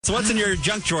So what's in your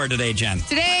junk drawer today, Jen?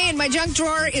 Today in my junk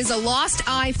drawer is a lost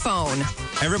iPhone.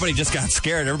 Everybody just got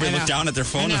scared. Everybody looked down at their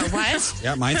phone. What?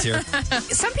 Yeah, mine's here.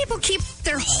 Some people keep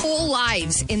their whole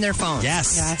lives in their phones.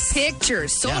 Yes.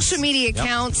 Pictures, social media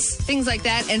accounts, things like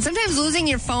that. And sometimes losing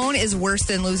your phone is worse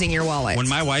than losing your wallet. When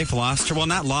my wife lost her, well,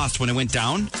 not lost, when it went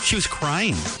down, she was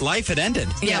crying. Life had ended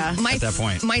at that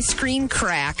point. My screen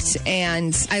cracked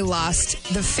and I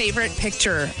lost the favorite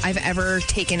picture I've ever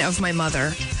taken of my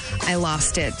mother. I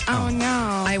lost it. Oh, no.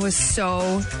 I was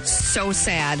so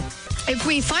sad. If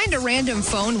we find a random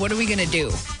phone, what are we going to do?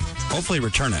 Hopefully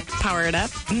return it. Power it up.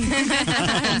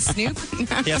 Snoop.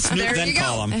 Yeah, Snoop, there then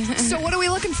call them. So what are we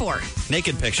looking for?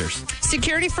 Naked pictures.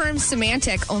 Security firm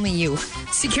Symantec, only you.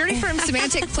 Security firm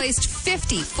Symantec placed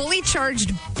 50 fully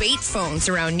charged bait phones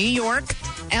around New York,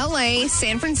 LA,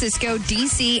 San Francisco,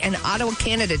 DC, and Ottawa,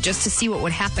 Canada, just to see what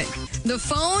would happen. The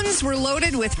phones were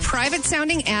loaded with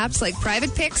private-sounding apps like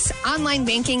private pics, online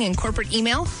banking, and corporate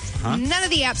email. None of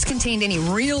the apps contained any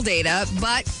real data,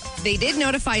 but they did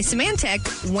notify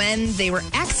Symantec when they were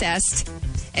accessed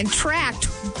and tracked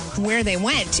where they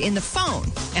went in the phone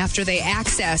after they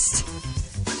accessed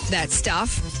that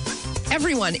stuff.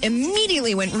 Everyone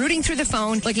immediately went rooting through the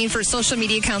phone, looking for social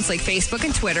media accounts like Facebook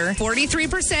and Twitter.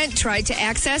 43% tried to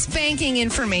access banking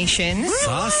information.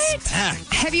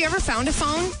 Suspect. Have you ever found a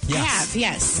phone? Yes. I have,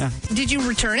 yes. Yeah. Did you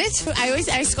return it?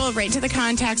 I scroll right to the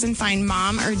contacts and find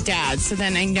mom or dad, so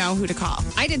then I know who to call.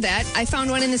 I did that. I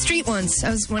found one in the street once.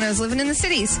 When I was living in the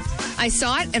cities. I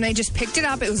saw it and I just picked it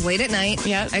up. It was late at night.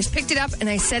 Yep. I just picked it up and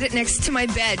I set it next to my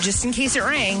bed just in case it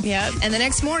rang. Yep. And the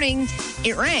next morning,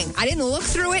 it rang. I didn't look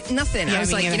through it, nothing. Yeah, I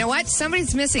was like, neither. you know what?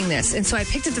 Somebody's missing this. And so I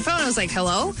picked up the phone. I was like,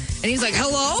 hello? And he was like,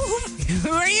 hello? Who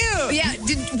are you? Yeah.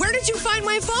 Where did you find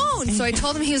my phone? So I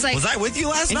told him. He was like, Was I with you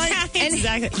last night? And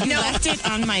exactly. You left it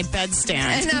on my bedstand.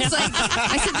 And I was like,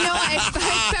 I said, no,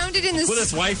 I found it in the With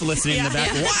his wife listening in the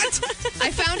back. Yeah. What? I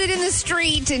found it in the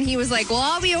street, and he was like, well,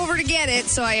 I'll be over to get it.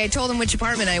 So I told him which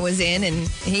apartment I was in, and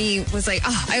he was like,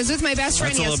 oh, I was with my best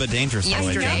friend That's a little bit dangerous.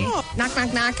 yesterday. No. Knock,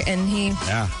 knock, knock, and he...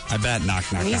 Yeah, I bet.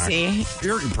 Knock, knock, knock. Easy.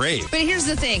 You're brave. But here's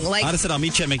the thing, like... I'd have said, I'll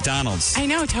meet you at McDonald's. I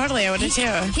know, totally. I would have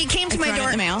too. He came to my Thrown it door.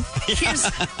 in the mail.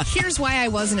 Here's why I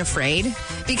wasn't afraid.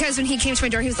 Because when he came to my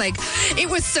door, he was like, it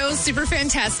was so super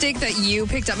fantastic that you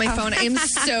picked up my phone. I am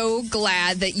so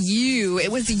glad that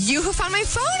it was you who found my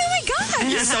phone. Oh my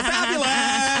God. You're so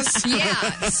fabulous.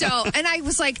 Yeah. So, and I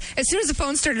was like, as soon as the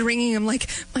phone started ringing, I'm like,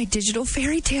 my digital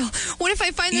fairy tale. What if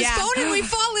I find this phone and we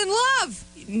fall in love?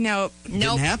 Nope.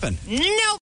 Didn't happen. Nope.